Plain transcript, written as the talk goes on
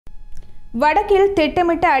வடக்கில்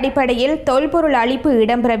திட்டமிட்ட அடிப்படையில் தொல்பொருள் அழிப்பு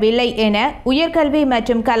இடம்பெறவில்லை என உயர்கல்வி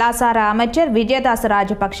மற்றும் கலாசார அமைச்சர் விஜயதாச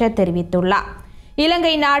ராஜபக்ஷ தெரிவித்துள்ளார்.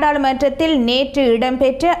 இலங்கை நாடாளுமன்றத்தில் நேற்று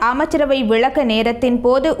இடம்பெற்ற அமைச்சரவை விளக்க நேரத்தின்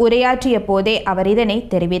போது உரையாற்றிய போதே அவர் இதனை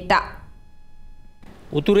தெரிவித்தார்.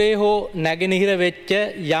 උතුරේ හෝ නැගෙනහිර වෙච්ච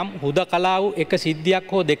යම් හුදකලාව එක සිද්ධියක්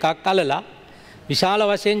හෝ දෙකක් අලලා විශාල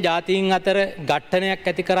වශයෙන් ජාතීන් අතර ඝට්ටනයක්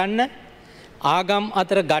ඇති කරන්න ආගම්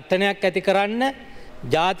අතර ඝට්ටනයක් ඇති කරන්න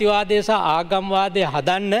ජාතිවාදය සහ ආගම්වාදය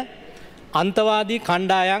හදන්න අන්තවාදී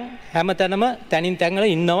කණ්ඩායම් හැමතැනම තැනින්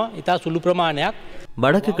තැන්වල ඉන්නවා. ඉතා සුළු ප්‍රමාණයක්.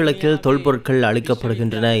 வடக்கு கிழக்கில் தொல்பொருட்கள்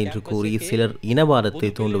அளிக்கப்படுகின்றன என்று கூறி சிலர் இனவாதத்தை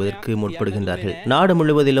தூண்டுவதற்கு முற்படுகின்றார்கள். நாடு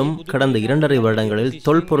முழுவதிலும் கடந்த 2.5 வருடங்களில்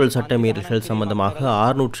தொல்பொருள் சட்டமீறல்கள் சம்பந்தமாக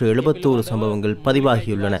 671 சம்பவங்கள்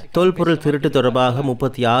பதிவாகியுள்ளன. தொல்பொருள் திருட்டு தொடர்பாக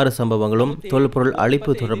 36 சம்பவங்களும், தொல்பொருள்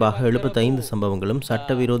அழிப்பு தொடர்பாக 75 சம்பவங்களும்,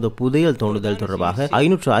 சட்டவிரோத புதையல் தோண்டுதல் தொடர்பாக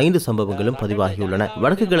 505 சம்பவங்களும் பதிவாகியுள்ளன.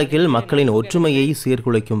 வடக்கு கிழக்கில் மக்களின் ஒற்றுமையை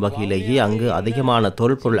சீர்குலைக்கும் வகையிலேயே அங்கு அதிகமான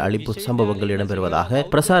தொல்பொருள் அழிப்பு சம்பவங்கள் இடம்பெறுவதாக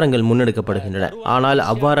பிரசாரங்கள் முன்னெடுக்கப்படுகின்றன. ஆனால்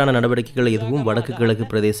அவ்வாறான நடவடிக்கைகள் எதுவும் வடக்கு கிழக்கு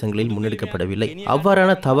பிரதேசங்களில் முன்னெடுக்கப்படவில்லை.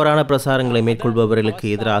 அவ்வாறான தவறான பிரசாரங்களை மேற்கொள்பவர்களுக்கு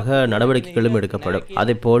எதிராக நடவடிக்கைகளும் எடுக்கப்படும்.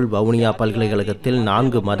 அதேபோல் வவுனியா பல்கலைக்கழகத்தில்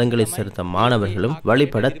 4 மதங்களை சேர்ந்த மாணவர்களும்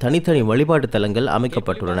வழிபட தனித்தனி வழிபாட்டு தலங்கள்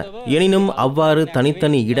அமைக்கப்பட்டுள்ளன. எனினும் அவ்வாறு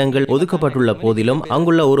தனித்தனி இடங்கள் ஒதுக்கப்பட்டுள்ள போதிலும்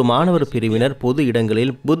அங்குள்ள ஒரு மாணவர் பிரிவினர் பொது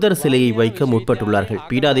இடங்களில் புத்தர் சிலையை வைக்க முற்பட்டுள்ளார்கள்.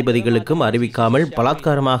 பீடாதிபதிகளுக்கும் அறிவிக்காமல்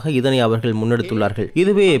பலாத்காரமாக இதனை அவர்கள் முன்னெடுத்துள்ளார்கள்.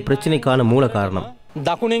 இதுவே பிரச்சினைக்கான மூல காரணம்.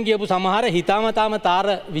 දකුණෙන් කියපු සමහර හිතාමතාම තාර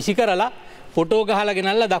විසි කරලා ෆොටෝ ගහලා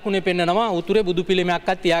ගෙනල්ලා දකුණේ පෙන්නනවා උතුරේ බුදු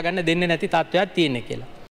පිළිමයක්වත් තියාගන්න දෙන්නේ නැති තත්ත්වයක් තියෙන්නේ කියලා.